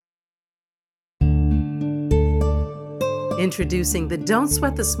Introducing the Don't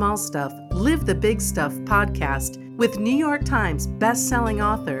Sweat the Small Stuff, Live the Big Stuff podcast with New York Times best-selling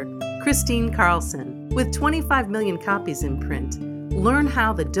author Kristine Carlson. With 25 million copies in print, learn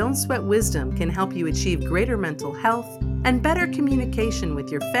how the Don't Sweat wisdom can help you achieve greater mental health and better communication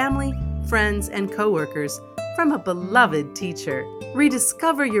with your family, friends, and coworkers from a beloved teacher.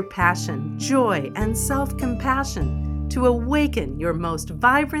 Rediscover your passion, joy, and self-compassion to awaken your most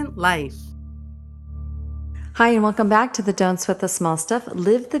vibrant life. Hi, and welcome back to the Don't Sweat the Small Stuff,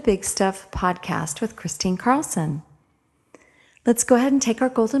 Live the Big Stuff podcast with Kristine Carlson. Let's go ahead and take our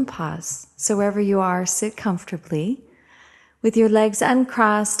golden pause. So wherever you are, sit comfortably with your legs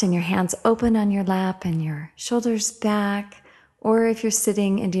uncrossed and your hands open on your lap and your shoulders back. Or if you're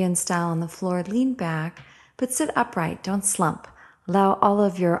sitting Indian style on the floor, lean back, but sit upright. Don't slump. Allow all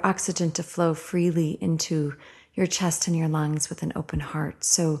of your oxygen to flow freely into your chest and your lungs with an open heart.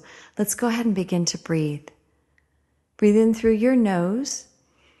 So let's go ahead and begin to breathe. Breathe in through your nose,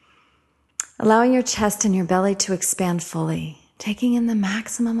 allowing your chest and your belly to expand fully, taking in the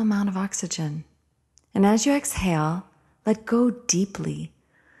maximum amount of oxygen. And as you exhale, let go deeply,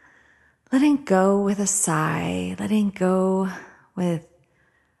 letting go with a sigh, letting go with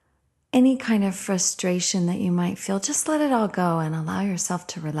any kind of frustration that you might feel. Just let it all go and allow yourself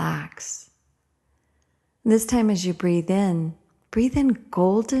to relax. This time as you breathe in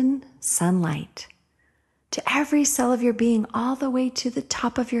golden sunlight to every cell of your being, all the way to the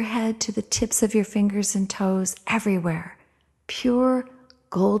top of your head, to the tips of your fingers and toes, everywhere. Pure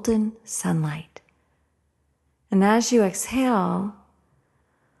golden sunlight. And as you exhale,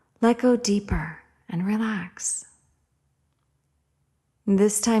 let go deeper and relax. And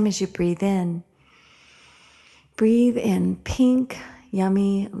this time as you breathe in pink,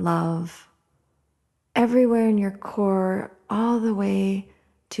 yummy love everywhere in your core, all the way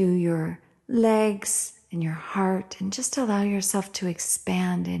to your legs and your heart, and just allow yourself to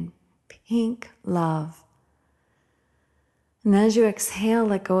expand in pink love. And as you exhale,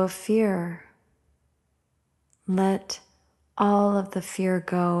 let go of fear. Let all of the fear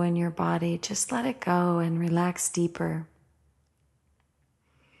go in your body. Just let it go and relax deeper.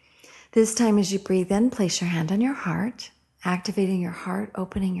 This time as you breathe in, place your hand on your heart, activating your heart,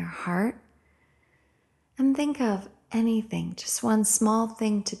 opening your heart, and think of anything, just one small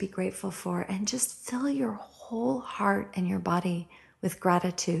thing to be grateful for, and just fill your whole heart and your body with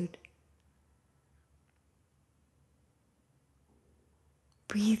gratitude.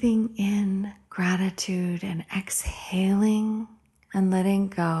 Breathing in gratitude and exhaling and letting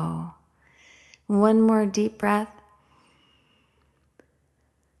go. One more deep breath.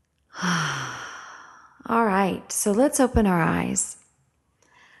 All right, so let's open our eyes.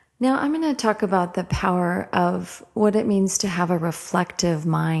 Now I'm going to talk about the power of what it means to have a reflective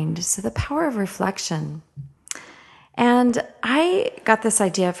mind. So the power of reflection. And I got this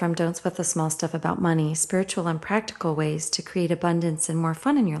idea from Don't Sweat the Small Stuff about money, spiritual and practical ways to create abundance and more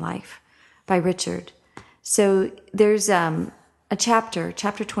fun in your life by Richard. So there's a chapter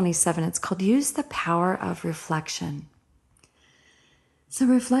 27. It's called Use the Power of Reflection. So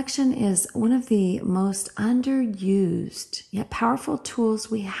reflection is one of the most underused yet powerful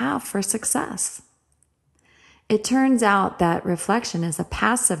tools we have for success. It turns out that reflection is a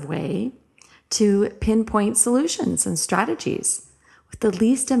passive way to pinpoint solutions and strategies with the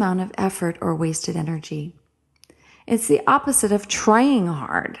least amount of effort or wasted energy. It's the opposite of trying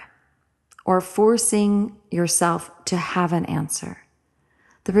hard or forcing yourself to have an answer.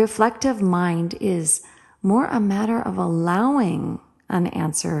 The reflective mind is more a matter of allowing an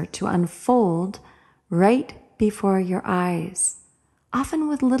answer to unfold right before your eyes, often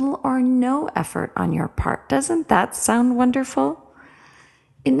with little or no effort on your part. Doesn't that sound wonderful?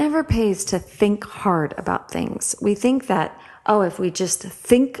 It never pays to think hard about things. We think that, if we just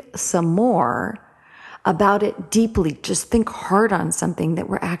think some more about it deeply, just think hard on something, that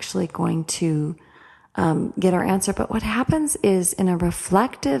we're actually going to get our answer. But what happens is, in a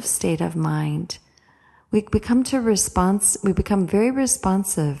reflective state of mind, we become very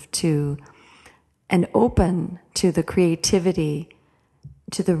responsive to and open to the creativity,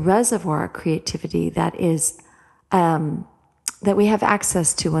 to the reservoir of creativity that is that we have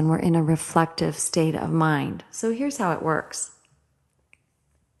access to when we're in a reflective state of mind. So here's how it works.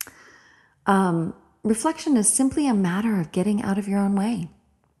 Reflection is simply a matter of getting out of your own way.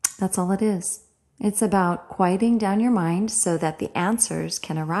 That's all it is. It's about quieting down your mind so that the answers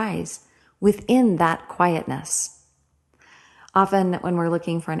can arise within that quietness. Often when we're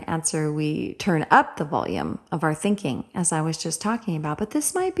looking for an answer, we turn up the volume of our thinking, as I was just talking about. But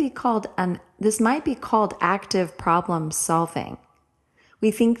this might be called active problem solving, We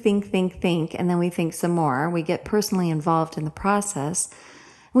think, and then we think some more. We get personally involved in the process.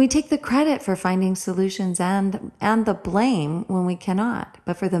 We take the credit for finding solutions and the blame when we cannot.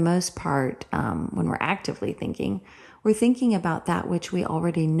 But for the most part, when we're actively thinking, we're thinking about that which we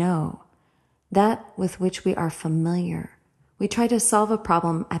already know, that with which we are familiar. We try to solve a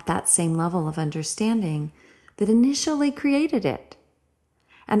problem at that same level of understanding that initially created it.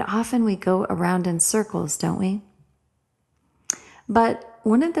 And often we go around in circles, don't we? But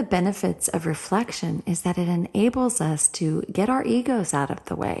one of the benefits of reflection is that it enables us to get our egos out of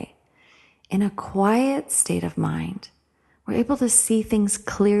the way. In a quiet state of mind, we're able to see things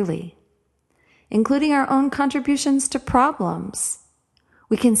clearly, including our own contributions to problems.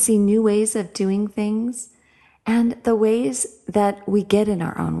 We can see new ways of doing things and the ways that we get in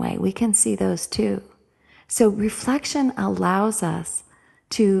our own way. We can see those too. So reflection allows us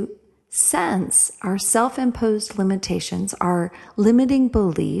to sense our self-imposed limitations, our limiting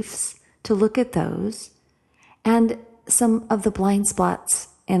beliefs, to look at those, and some of the blind spots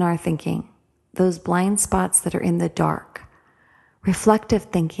in our thinking, those blind spots that are in the dark. Reflective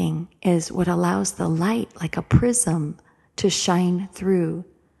thinking is what allows the light, like a prism, to shine through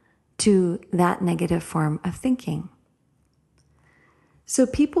to that negative form of thinking. So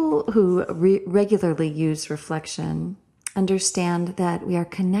people who regularly use reflection understand that we are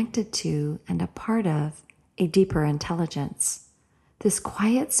connected to and a part of a deeper intelligence. This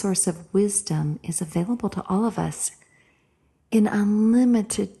quiet source of wisdom is available to all of us in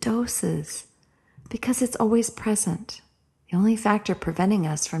unlimited doses because it's always present. The only factor preventing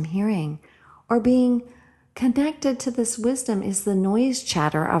us from hearing or being connected to this wisdom is the noise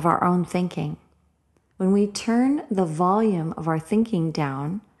chatter of our own thinking. When we turn the volume of our thinking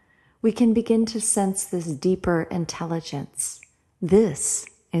down, we can begin to sense this deeper intelligence. This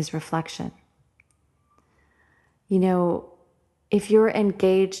is reflection. You know, if you're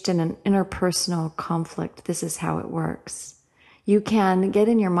engaged in an interpersonal conflict, this is how it works. You can get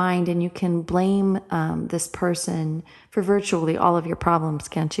in your mind and you can blame this person for virtually all of your problems,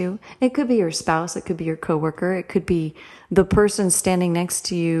 can't you? It could be your spouse, it could be your coworker, it could be the person standing next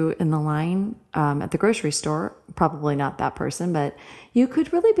to you in the line at the grocery store. Probably not that person, but you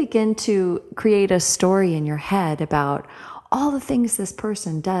could really begin to create a story in your head about all the things this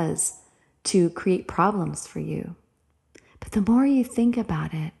person does to create problems for you. But the more you think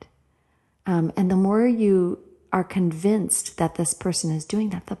about it, and the more you are convinced that this person is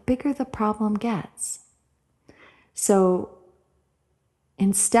doing that, the bigger the problem gets. So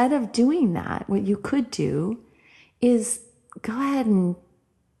instead of doing that, what you could do is go ahead and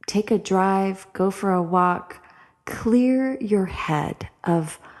take a drive, go for a walk, clear your head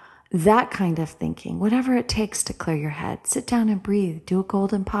of that kind of thinking, whatever it takes to clear your head. Sit down and breathe, do a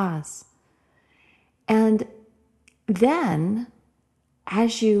golden pause. And then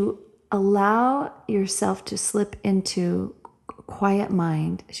as you allow yourself to slip into quiet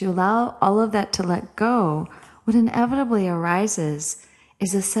mind, as you allow all of that to let go, what inevitably arises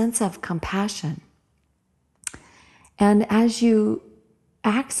is a sense of compassion. And as you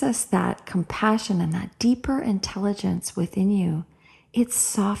access that compassion and that deeper intelligence within you, it's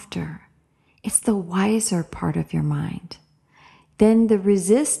softer. It's the wiser part of your mind. Then the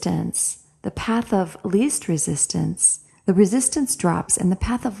resistance, the path of least resistance, the resistance drops and the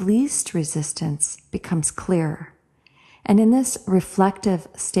path of least resistance becomes clearer. And in this reflective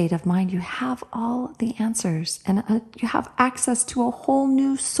state of mind, you have all the answers and you have access to a whole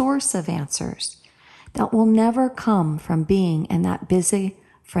new source of answers that will never come from being in that busy,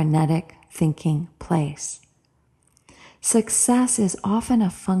 frenetic thinking place. Success is often a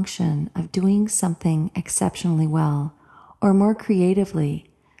function of doing something exceptionally well or more creatively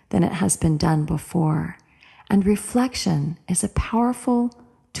than it has been done before. And reflection is a powerful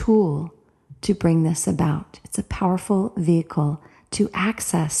tool to bring this about. It's a powerful vehicle to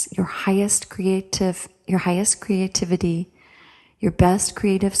access your highest creativity, your best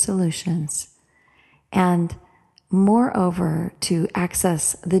creative solutions, and moreover, to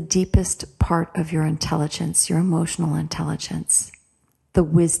access the deepest part of your intelligence, your emotional intelligence, the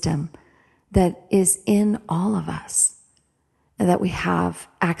wisdom that is in all of us, and that we have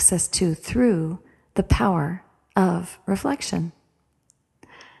access to through the power of reflection.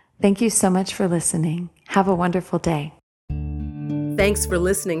 Thank you so much for listening. Have a wonderful day. Thanks for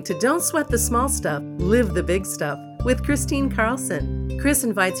listening to Don't Sweat the Small Stuff, Live the Big Stuff with Christine Carlson. Chris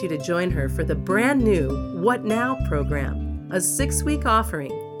invites you to join her for the brand new What Now program, a 6-week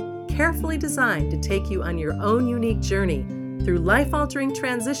offering carefully designed to take you on your own unique journey through life-altering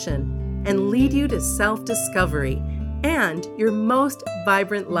transition and lead you to self-discovery and your most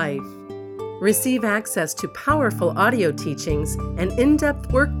vibrant life. Receive access to powerful audio teachings, an in-depth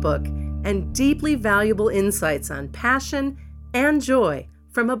workbook, and deeply valuable insights on passion and joy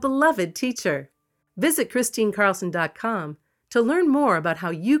from a beloved teacher. Visit ChristineCarlson.com to learn more about how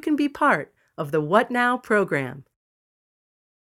you can be part of the What Now program.